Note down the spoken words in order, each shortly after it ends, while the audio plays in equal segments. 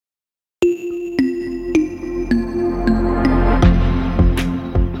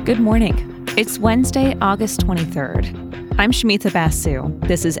Good morning. It's Wednesday, August 23rd. I'm Shmita Basu.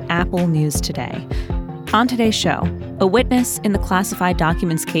 This is Apple News Today. On today's show, a witness in the classified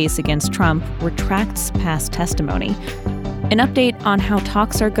documents case against Trump retracts past testimony, an update on how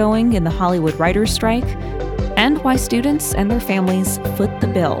talks are going in the Hollywood writers' strike, and why students and their families foot the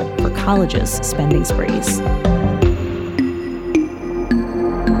bill for colleges' spending sprees.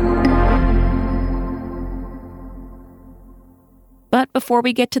 But before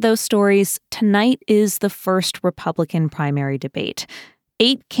we get to those stories, tonight is the first Republican primary debate.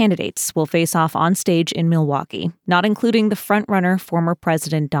 8 candidates will face off on stage in Milwaukee, not including the frontrunner, former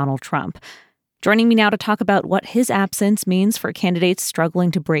President Donald Trump. Joining me now to talk about what his absence means for candidates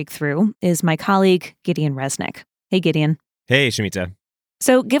struggling to break through is my colleague, Gideon Resnick. Hey, Gideon. Hey, Shmita.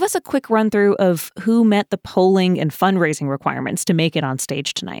 So give us a quick run-through of who met the polling and fundraising requirements to make it on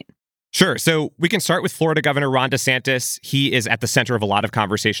stage tonight. Sure. So we can start with Florida Governor Ron DeSantis. He is at the center of a lot of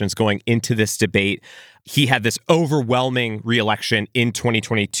conversations going into this debate. He had this overwhelming reelection in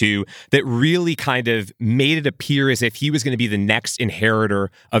 2022 that really kind of made it appear as if he was going to be the next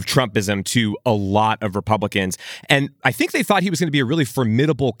inheritor of Trumpism to a lot of Republicans. And I think they thought he was going to be a really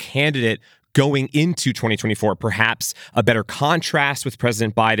formidable candidate going into 2024, perhaps a better contrast with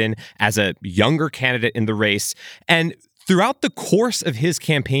President Biden as a younger candidate in the race. And throughout the course of his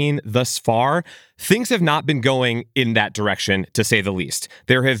campaign thus far, things have not been going in that direction, to say the least.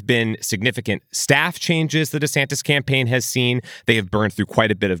 There have been significant staff changes the DeSantis campaign has seen. They have burned through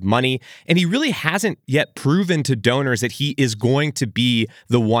quite a bit of money, and he really hasn't yet proven to donors that he is going to be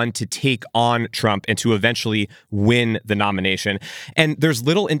the one to take on Trump and to eventually win the nomination. And there's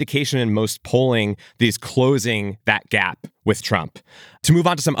little indication in most polling that he's closing that gap with Trump. To move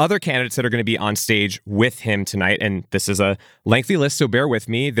on to some other candidates that are going to be on stage with him tonight, and this is a lengthy list, so bear with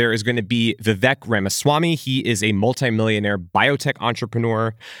me. There is going to be Vivek Ramaswamy. He is a multimillionaire biotech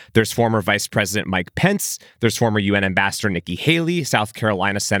entrepreneur. There's former Vice President Mike Pence. There's former UN Ambassador Nikki Haley, South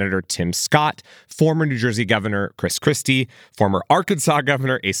Carolina Senator Tim Scott, former New Jersey Governor Chris Christie, former Arkansas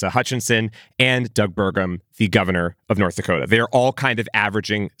Governor Asa Hutchinson, and Doug Burgum, the governor of North Dakota. They are all kind of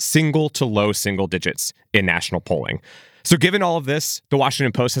averaging single to low single digits in national polling. So given all of this, the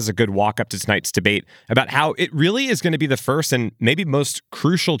Washington Post has a good walk up to tonight's debate about how it really is going to be the first and maybe most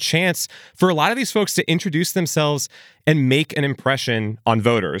crucial chance for a lot of these folks to introduce themselves and make an impression on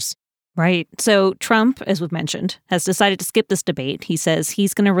voters. Right. So Trump, as we've mentioned, has decided to skip this debate. He says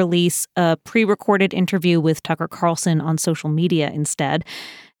he's going to release a pre-recorded interview with Tucker Carlson on social media instead.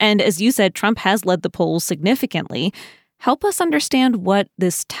 And as you said, Trump has led the polls significantly. Help us understand what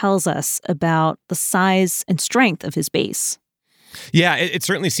this tells us about the size and strength of his base. Yeah, it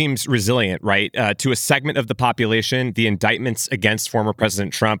certainly seems resilient, right? To a segment of the population, the indictments against former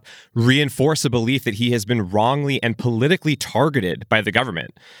President Trump reinforce a belief that he has been wrongly and politically targeted by the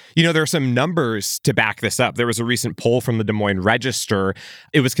government. You know, there are some numbers to back this up. There was a recent poll from the Des Moines Register.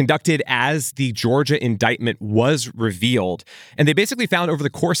 It was conducted as the Georgia indictment was revealed. And they basically found over the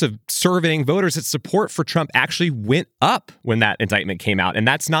course of surveying voters that support for Trump actually went up when that indictment came out. And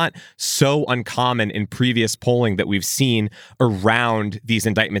that's not so uncommon in previous polling that we've seen around these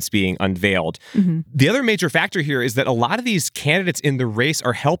indictments being unveiled. Mm-hmm. The other major factor here is that a lot of these candidates in the race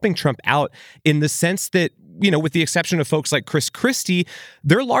are helping Trump out in the sense that, you know, with the exception of folks like Chris Christie,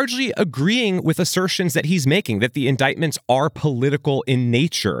 they're largely agreeing with assertions that he's making, that the indictments are political in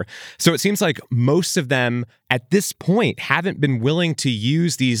nature. So it seems like most of them at this point haven't been willing to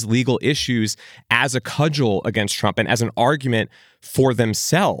use these legal issues as a cudgel against Trump and as an argument for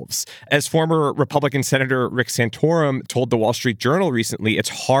themselves. As former Republican Senator Rick Santorum told the Wall Street Journal recently, it's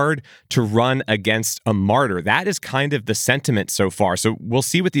hard to run against a martyr. That is kind of the sentiment so far. So we'll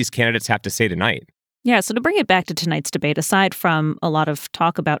see what these candidates have to say tonight. Yeah, so to bring it back to tonight's debate, aside from a lot of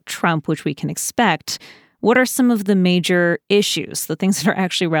talk about Trump, which we can expect, what are some of the major issues, the things that are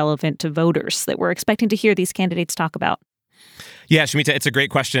actually relevant to voters that we're expecting to hear these candidates talk about? Yeah, Shmita, it's a great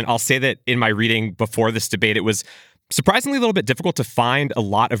question. I'll say that in my reading before this debate, it was surprisingly a little bit difficult to find a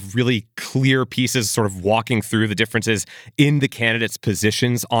lot of really clear pieces sort of walking through the differences in the candidates'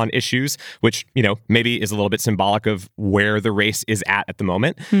 positions on issues, which, you know, maybe is a little bit symbolic of where the race is at the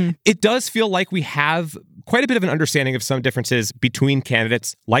moment. It does feel like we have quite a bit of an understanding of some differences between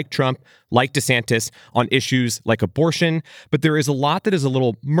candidates like Trump, like DeSantis, on issues like abortion, but there is a lot that is a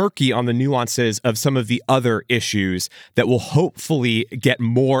little murky on the nuances of some of the other issues that we'll hopefully get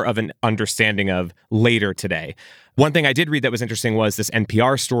more of an understanding of later today. One thing I did read that was interesting was this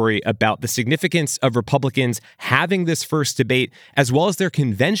NPR story about the significance of Republicans having this first debate, as well as their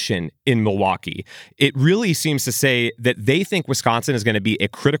convention in Milwaukee. It really seems to say that they think Wisconsin is going to be a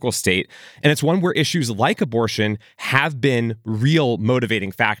critical state, and it's one where issues like abortion have been real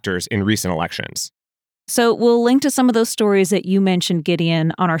motivating factors in recent elections. So we'll link to some of those stories that you mentioned,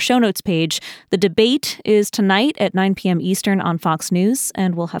 Gideon, on our show notes page. The debate is tonight at 9 p.m. Eastern on Fox News,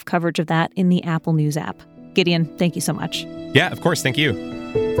 and we'll have coverage of that in the Apple News app. Gideon, thank you so much. Yeah, of course. Thank you.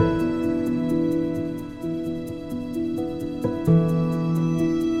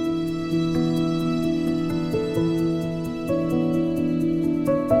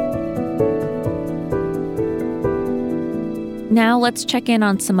 Now let's check in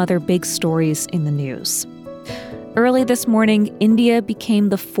on some other big stories in the news. Early this morning, India became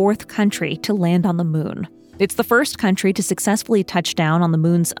the fourth country to land on the moon. It's the first country to successfully touch down on the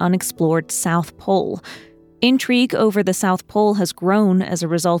moon's unexplored South Pole. Intrigue over the South Pole has grown as a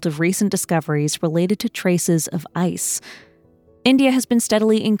result of recent discoveries related to traces of ice. India has been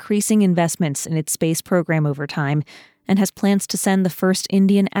steadily increasing investments in its space program over time and has plans to send the first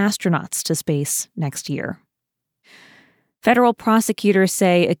Indian astronauts to space next year. Federal prosecutors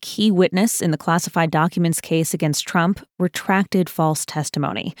say a key witness in the classified documents case against Trump retracted false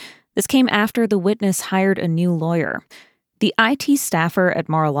testimony. This came after the witness hired a new lawyer. The IT staffer at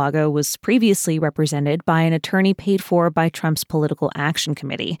Mar-a-Lago was previously represented by an attorney paid for by Trump's Political Action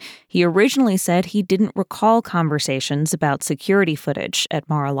Committee. He originally said he didn't recall conversations about security footage at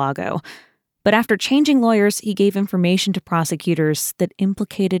Mar-a-Lago. But after changing lawyers, he gave information to prosecutors that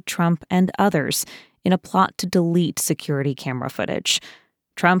implicated Trump and others in a plot to delete security camera footage.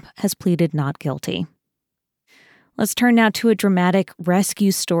 Trump has pleaded not guilty. Let's turn now to a dramatic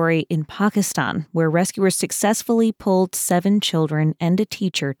rescue story in Pakistan, where rescuers successfully pulled 7 children and a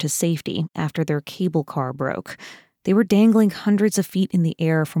teacher to safety after their cable car broke. They were dangling hundreds of feet in the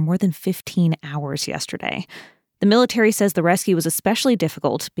air for more than 15 hours yesterday. The military says the rescue was especially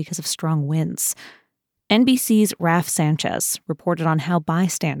difficult because of strong winds. NBC's Raf Sanchez reported on how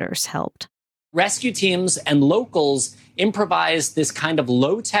bystanders helped. Rescue teams and locals improvised this kind of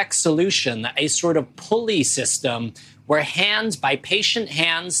low-tech solution, a sort of pulley system where by patient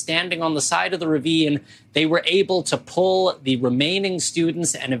hands standing on the side of the ravine, they were able to pull the remaining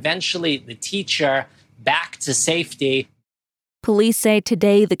students and eventually the teacher back to safety. Police say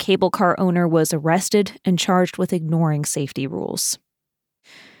today the cable car owner was arrested and charged with ignoring safety rules.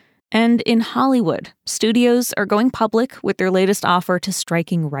 And in Hollywood, studios are going public with their latest offer to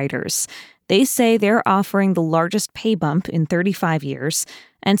striking writers. They say they're offering the largest pay bump in 35 years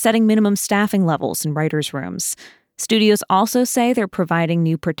and setting minimum staffing levels in writers' rooms. Studios also say they're providing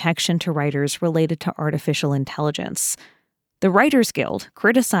new protection to writers related to artificial intelligence. The Writers Guild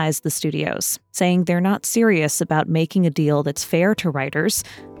criticized the studios, saying they're not serious about making a deal that's fair to writers,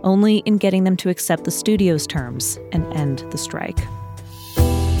 only in getting them to accept the studio's terms and end the strike.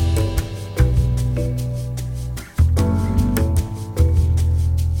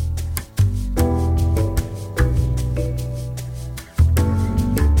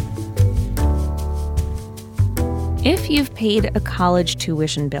 If you've paid a college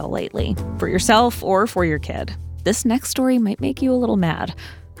tuition bill lately, for yourself or for your kid, this next story might make you a little mad.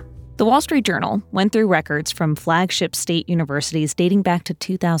 The Wall Street Journal went through records from flagship state universities dating back to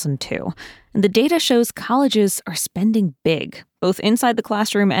 2002, and the data shows colleges are spending big, both inside the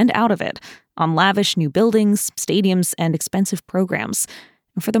classroom and out of it, on lavish new buildings, stadiums, and expensive programs.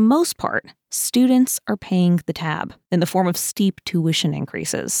 And for the most part, students are paying the tab in the form of steep tuition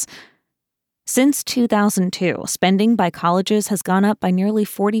increases. Since 2002, spending by colleges has gone up by nearly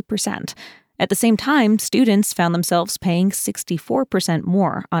 40%. At the same time, students found themselves paying 64%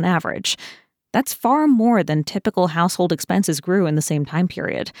 more on average. That's far more than typical household expenses grew in the same time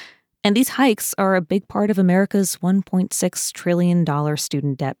period. And these hikes are a big part of America's $1.6 trillion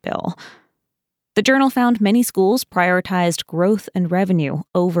student debt bill. The Journal found many schools prioritized growth and revenue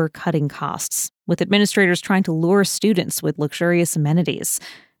over cutting costs, with administrators trying to lure students with luxurious amenities.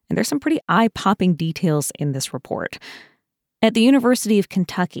 And there's some pretty eye-popping details in this report. At the University of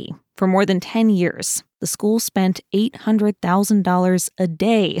Kentucky, for more than 10 years, the school spent $800,000 a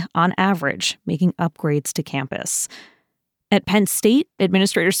day on average making upgrades to campus. At Penn State,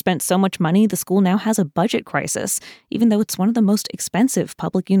 administrators spent so much money the school now has a budget crisis, even though it's one of the most expensive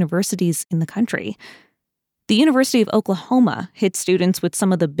public universities in the country. The University of Oklahoma hit students with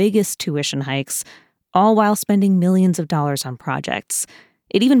some of the biggest tuition hikes, all while spending millions of dollars on projects.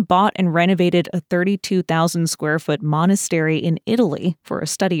 It even bought and renovated a 32,000 square foot monastery in Italy for a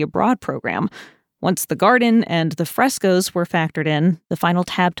study abroad program. Once the garden and the frescoes were factored in, the final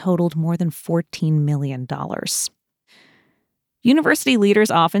tab totaled more than $14 million. University leaders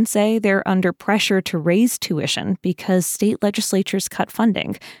often say they're under pressure to raise tuition because state legislatures cut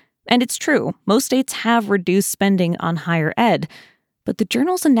funding. And it's true, most states have reduced spending on higher ed. But the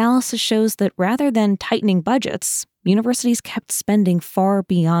journal's analysis shows that rather than tightening budgets, universities kept spending far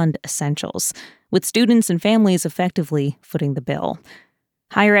beyond essentials, with students and families effectively footing the bill.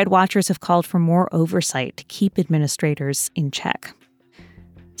 Higher ed watchers have called for more oversight to keep administrators in check.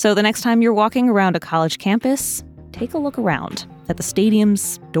 So the next time you're walking around a college campus, take a look around at the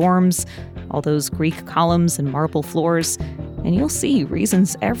stadiums, dorms, all those Greek columns and marble floors, and you'll see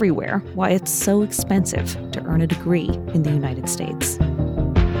reasons everywhere why it's so expensive to earn a degree in the United States.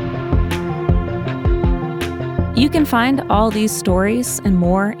 You can find all these stories and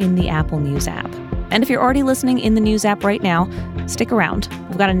more in the Apple News app. And if you're already listening in the News app right now, stick around.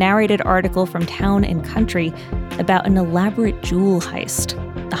 We've got a narrated article from Town and Country about an elaborate jewel heist.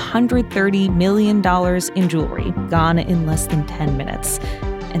 $130 million in jewelry gone in less than 10 minutes.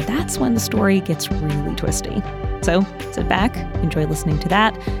 And that's when the story gets really twisty. So sit back, enjoy listening to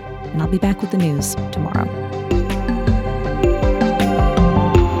that, and I'll be back with the news tomorrow.